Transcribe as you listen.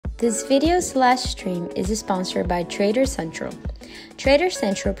This video/stream is sponsored by Trader Central. Trader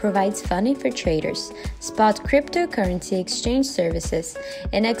Central provides funding for traders, spot cryptocurrency exchange services,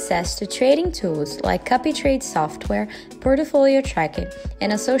 and access to trading tools like copy trade software, portfolio tracking,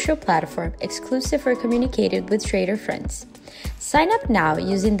 and a social platform exclusive for communicating with trader friends. Sign up now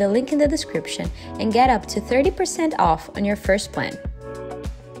using the link in the description and get up to 30% off on your first plan.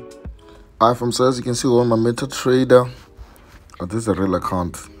 Hi, so as you can see on my MetaTrader, this is a real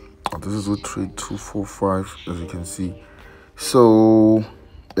account. This is with trade 245, as you can see. So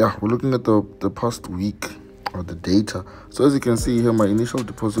yeah, we're looking at the past week or the data. So as you can see here, my initial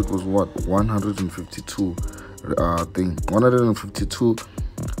deposit was what, 152 152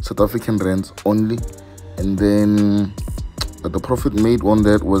 South African rands only, and then the profit made on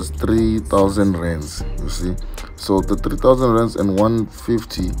that was 3,000 rands. You see, so the 3,000 rands and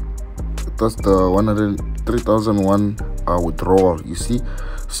 150, that's the 3,001 withdrawal. You see,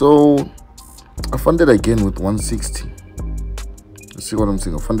 so I funded again with 160. You see what I'm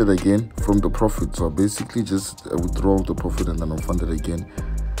saying? I funded again from the profit. So I basically just withdraw the profit and then I funded again.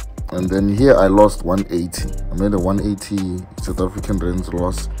 And then here I lost 180. I made a 180 South African rands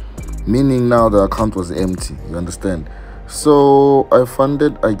loss, meaning now the account was empty. You understand? So I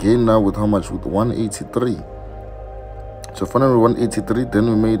funded again now with how much? With 183. So I funded with 183. Then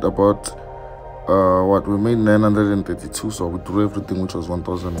we made about we made 932. So we withdrew everything, which was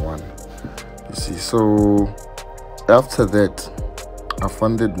 1,001. You see, so after that I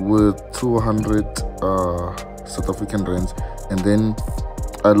funded with 200 South African rands, and then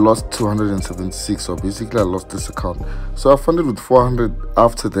I lost 276. So basically I lost this account. So I funded with 400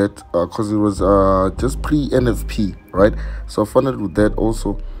 after that, because it was just pre-NFP, right? So I funded with that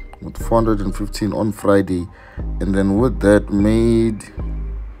also with 415 on Friday, and then with that made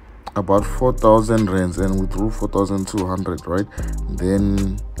about 4,000 rands and withdrew 4,200, right?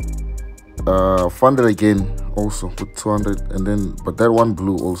 Then funded again also with 200, and then but that one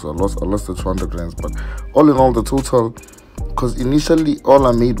blew also. I lost the 200 rands. But all in all, the total, because initially all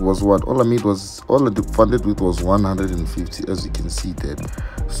I made was what? All I funded with was 150, as you can see there.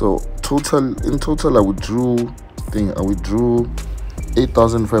 So in total I withdrew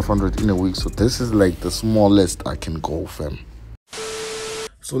 8,500 in a week. So this is like the smallest I can go, fam.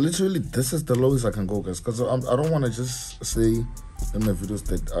 So literally this is the lowest I can go, guys, because I don't want to just say in my videos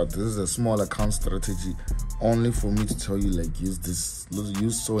that this is a small account strategy only for me to tell you like use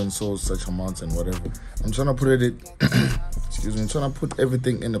so and so such amounts and whatever. I'm trying to put it excuse me, I'm trying to put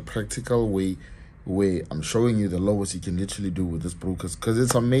everything in a practical way where I'm showing you the lowest you can literally do with this brokers, because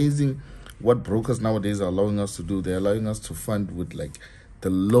it's amazing what brokers nowadays are allowing us to do. They're allowing us to fund with like the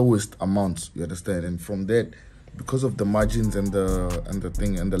lowest amounts, you understand? And from that, because of the margins and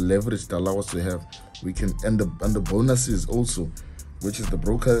the leverage that allow us to have, we can, and the bonuses also, which is the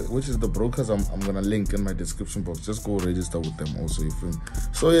brokers I'm gonna link in my description box. Just go register with them also, you feel me?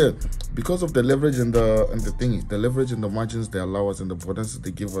 So yeah, because of the leverage and the leverage and the margins they allow us and the bonuses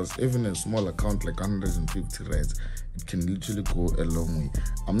they give us, even a small account like 150 rands, it can literally go a long way.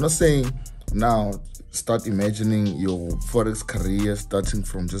 I'm not saying now start imagining your forex career starting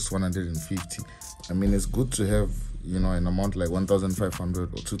from just 150. I mean, it's good to have, you know, an amount like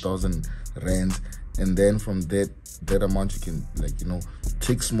 1,500 or 2,000 rands, and then from that amount you can, like, you know,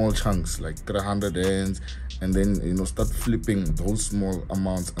 take small chunks like 300 rands, and then, you know, start flipping those small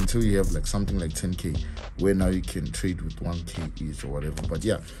amounts until you have like something like 10k, where now you can trade with 1k each or whatever. But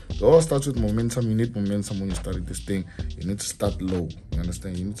yeah, it all starts with momentum. You need momentum when you start this thing. You need to start low, you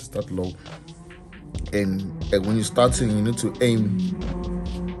understand? You need to start low, and when you're starting, you need to aim.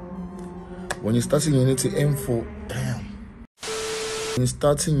 When you're starting, you need to aim for When you're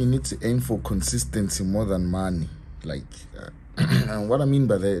starting, you need to aim for consistency more than money. Like, and what I mean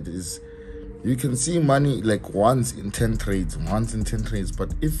by that is, you can see money like once in 10 trades.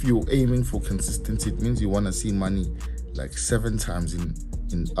 But if you're aiming for consistency, it means you want to see money like 7 times in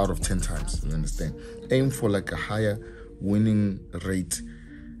out of 10 times. You understand? Aim for like a higher winning rate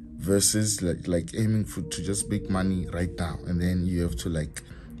versus like aiming to just make money right now, and then you have to like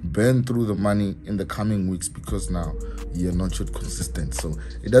burn through the money in the coming weeks because now you're not yet consistent. So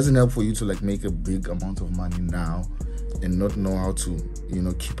it doesn't help for you to like make a big amount of money now and not know how to, you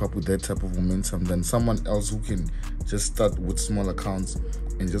know, keep up with that type of momentum than someone else who can just start with small accounts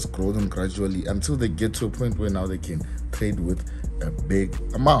and just grow them gradually until they get to a point where now they can trade with a big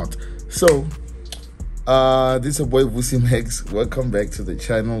amount. So this is your boy Vusi Max. Welcome back to the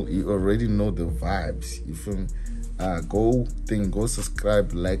channel. You already know the vibes, you feel me? Go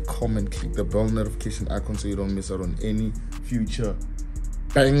subscribe, like, comment, click the bell notification icon so you don't miss out on any future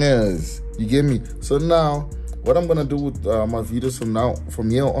bangers. You get me? So now what I'm gonna do with my videos from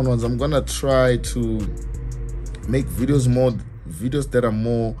here onwards, I'm gonna try to make videos that are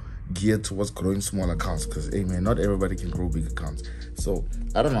more geared towards growing small accounts, because hey man, not everybody can grow big accounts. So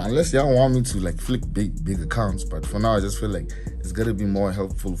I don't know, unless y'all want me to like flick big accounts, but for now I just feel like it's gonna be more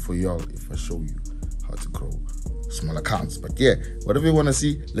helpful for y'all if I show you how to grow small accounts. But yeah, whatever you want to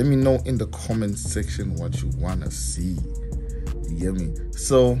see, let me know in the comment section what you want to see. You get me?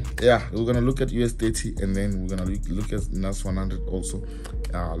 So yeah, we're gonna look at US30 and then we're gonna look at NAS100 also.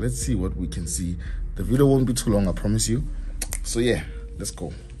 Let's see what we can see. The video won't be too long, I promise you. So yeah, let's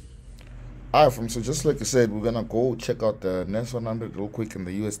go. Alright, so just like I said, we're gonna go check out the NAS100 real quick and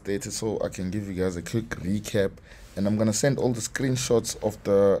the US30 so I can give you guys a quick recap. And I'm gonna send all the screenshots of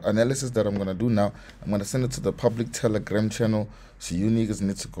the analysis that I'm gonna do now. I'm gonna send it to the public Telegram channel, so you niggas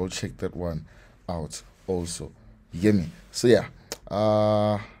need to go check that one out also. You get me? So yeah,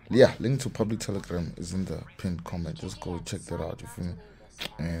 link to public Telegram is in the pinned comment. Just go check that out, you feel me?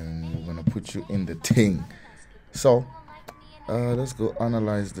 And we're gonna put you in the thing. So let's go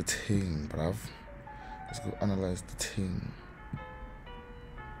analyze the thing, bruv. Let's go analyze the thing.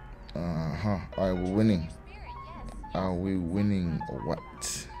 Alright, we're winning. Are we winning or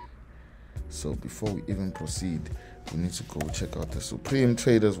what? So before we even proceed, we need to go check out the Supreme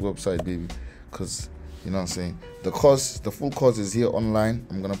Traders website, baby, because you know what I'm saying, the full course is here online.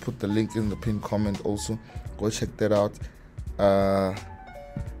 I'm gonna put the link in the pinned comment also. Go check that out.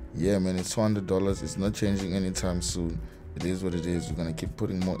 Yeah man, it's $200. It's not changing anytime soon. It is what it is. We're gonna keep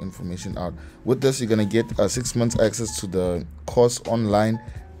putting more information out. With this, you're gonna get 6 months access to the course online,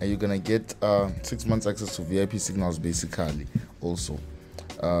 and you're gonna get 6 months access to VIP signals basically also.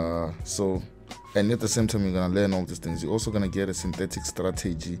 So, and at the same time, you're gonna learn all these things. You're also gonna get a synthetic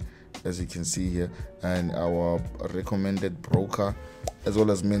strategy, as you can see here, and our recommended broker as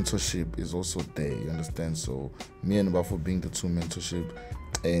well as mentorship is also there. You understand? So me and Bafo being the two mentorship,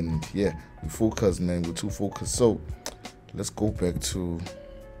 and yeah, we focus, man. We're too focused. So let's go back to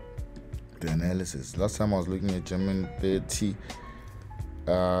the analysis. Last time I was looking at German 30.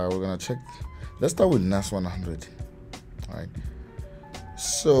 We're gonna check. Let's start with NAS100. All right.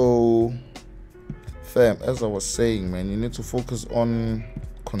 So, fam, as I was saying, man, you need to focus on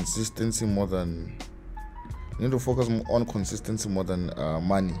consistency more than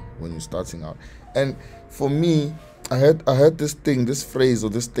money when you're starting out. And for me, I heard this phrase or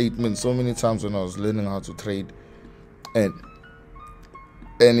this statement so many times when I was learning how to trade, and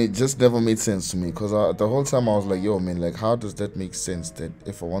it just never made sense to me, because the whole time I was like, yo man, like how does that make sense, that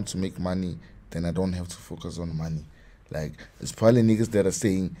if I want to make money then I don't have to focus on money? Like, it's probably niggas that are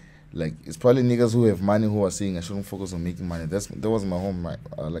saying, like, it's probably niggas who have money who are saying I shouldn't focus on making money. That was my whole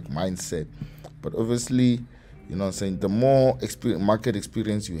mindset. But obviously, you know what I'm saying, the more market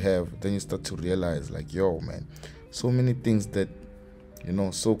experience you have, then you start to realize, like, yo man, so many things that, you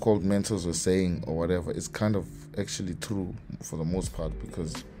know, so-called mentors were saying or whatever, it's kind of actually true for the most part,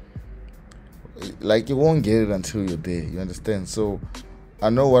 because like you won't get it until you're there, you understand? So I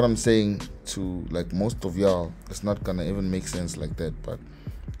know what I'm saying to like most of y'all, it's not gonna even make sense like that, but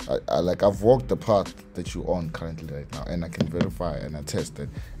I've walked the path that you're on currently right now, and I can verify and attest that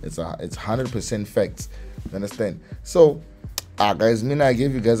it's 100% facts, you understand? So guys, I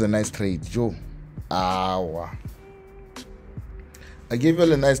gave you guys a nice trade, Joe. I gave you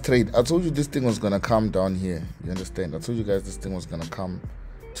all a nice trade. I told you this thing was gonna come down here. You understand? I told you guys this thing was gonna come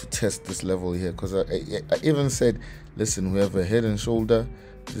to test this level here, because I even said, listen, we have a head and shoulder.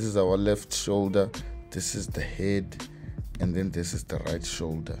 This is our left shoulder. This is the head, and then this is the right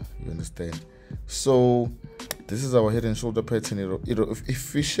shoulder. You understand? So this is our head and shoulder pattern. It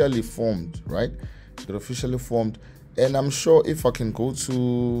officially formed, right? It officially formed, and I'm sure if we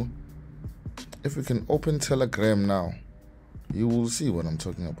can open Telegram now, you will see what I'm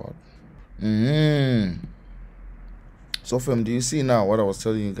talking about. So fam, do you see now what I was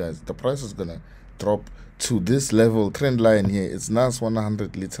telling you guys? The price is gonna drop to this level, trend line here. It's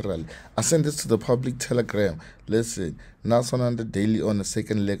NAS100 literally. I sent this to the public Telegram. Listen, NAS100 daily on the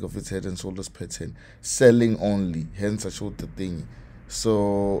second leg of its head and shoulders pattern, selling only, hence I showed the thing.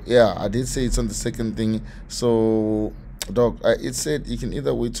 So yeah, I did say it's on the second thing. So dog, it said you can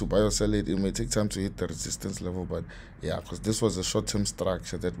either wait to buy or sell it. It may take time to hit the resistance level, but yeah, because this was a short-term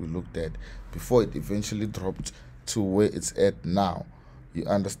structure that we looked at before it eventually dropped to where it's at now. You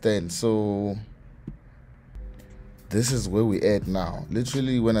understand? So this is where we at now.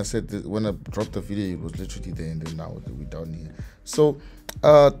 Literally, when I said this, when I dropped the video, it was literally there, and then now we're down here. So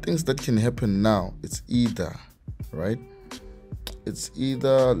things that can happen now, it's either, right? It's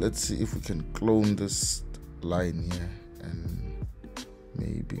either, let's see if we can clone this line here, and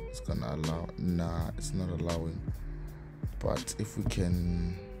maybe it's gonna allow. Nah, it's not allowing. But if we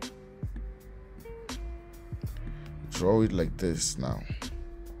can draw it like this now,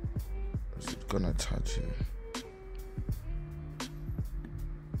 is it gonna touch here?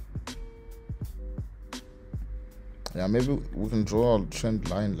 Yeah, maybe we can draw a trend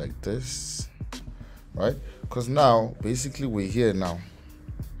line like this, right? Because now basically we're here now,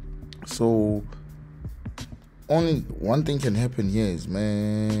 so only one thing can happen here is,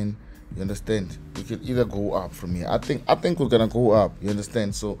 man, you understand, we can either go up from here. I think we're gonna go up, you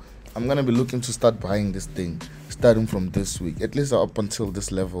understand? So I'm gonna be looking to start buying this thing starting from this week, at least up until this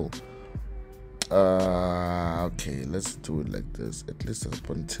level. Okay, let's do it like this, at least up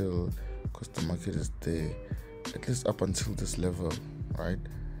until, because the market is there, at least up until this level, right?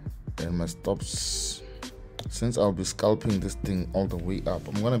 And my stops, since I'll be scalping this thing all the way up,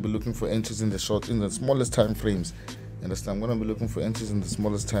 I'm gonna be looking for entries in the smallest time frames. You understand? I'm gonna be looking for entries in the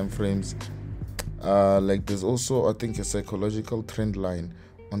smallest time frames. Like there's also, I think, a psychological trend line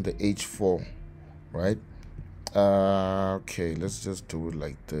on the H4, right? Okay, let's just do it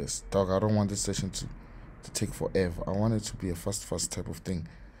like this. Dog, I don't want this session to take forever. I want it to be a fast type of thing.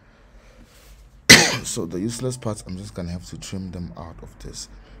 So the useless parts, I'm just gonna have to trim them out of this.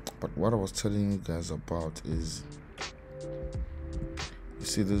 But what I was telling you guys about is, you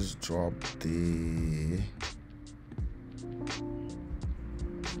see this drop there,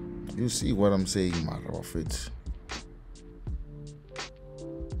 you see what I'm saying, matter of it.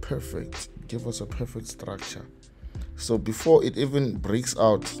 Perfect, give us a perfect structure. So before it even breaks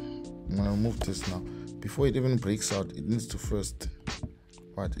out, I'm gonna remove this now. Before it even breaks out, it needs to first,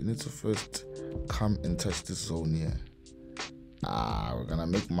 what? It needs to first come and touch this zone here. We're gonna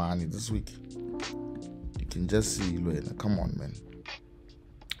make money this week. You can just see, come on, man.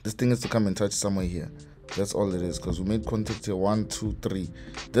 This thing has to come and touch somewhere here. That's all it is, because we made contact here 1, 2, 3.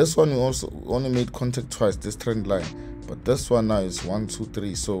 This one we also only made contact twice, this trend line, but this one now is 1, 2,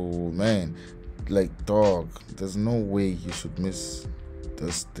 3. So man, like, dog, there's no way you should miss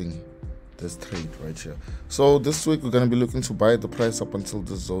this thing, this trade right here. So this week we're gonna be looking to buy the price up until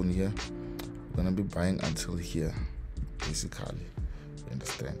this zone here. We're gonna be buying until here, basically, you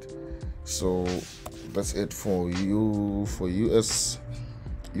understand? So that's it for you, for US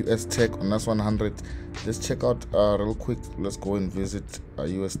tech on NAS100. Let's check out real quick, let's go and visit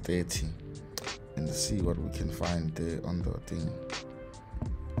US30 and see what we can find there on the thing.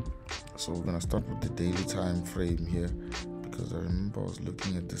 So we're gonna start with the daily time frame here, because I remember I was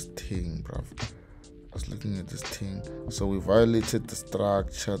looking at this thing, bruv. I was looking at this thing. So we violated the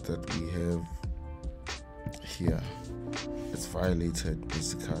structure that we have here. It's violated,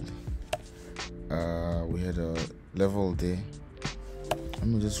 basically. We had a level there. Let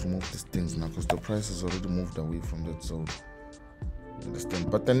me just remove these things now, because the price has already moved away from that zone. You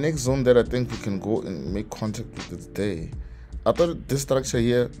understand? But the next zone that I think we can go and make contact with is there. I thought this structure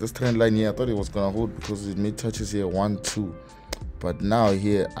here, this trend line here, I thought it was gonna hold because it made touches here 1, 2. But now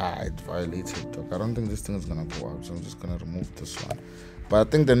here, it violated. I don't think this thing is gonna go up, so I'm just gonna remove this one. But I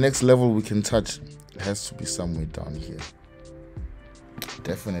think the next level we can touch has to be somewhere down here.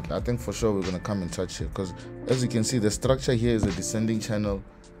 Definitely, I think for sure we're gonna come and touch here, because as you can see, the structure here is a descending channel.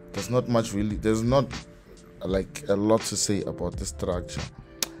 There's not much really, there's not like a lot to say about the structure.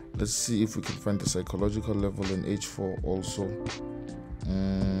 Let's see if we can find the psychological level in H4 also.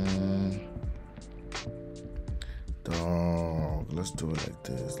 Dog, let's do it like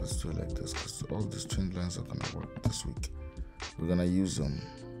this. Let's do it like this, because all these trend lines are gonna work this week. We're gonna use them.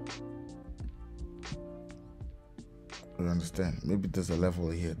 You understand? Maybe there's a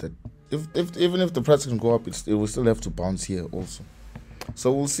level here that even if the price can go up, it will still have to bounce here also.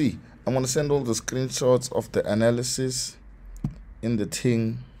 So we'll see. I'm gonna send all the screenshots of the analysis in the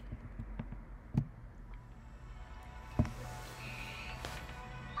thing.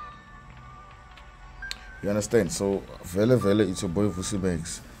 You understand? So vele, it's your boy Vusi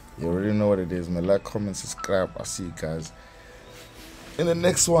Banks. You already know what it is, man. Like, comment, subscribe. I'll see you guys in the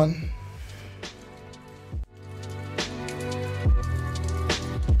next one.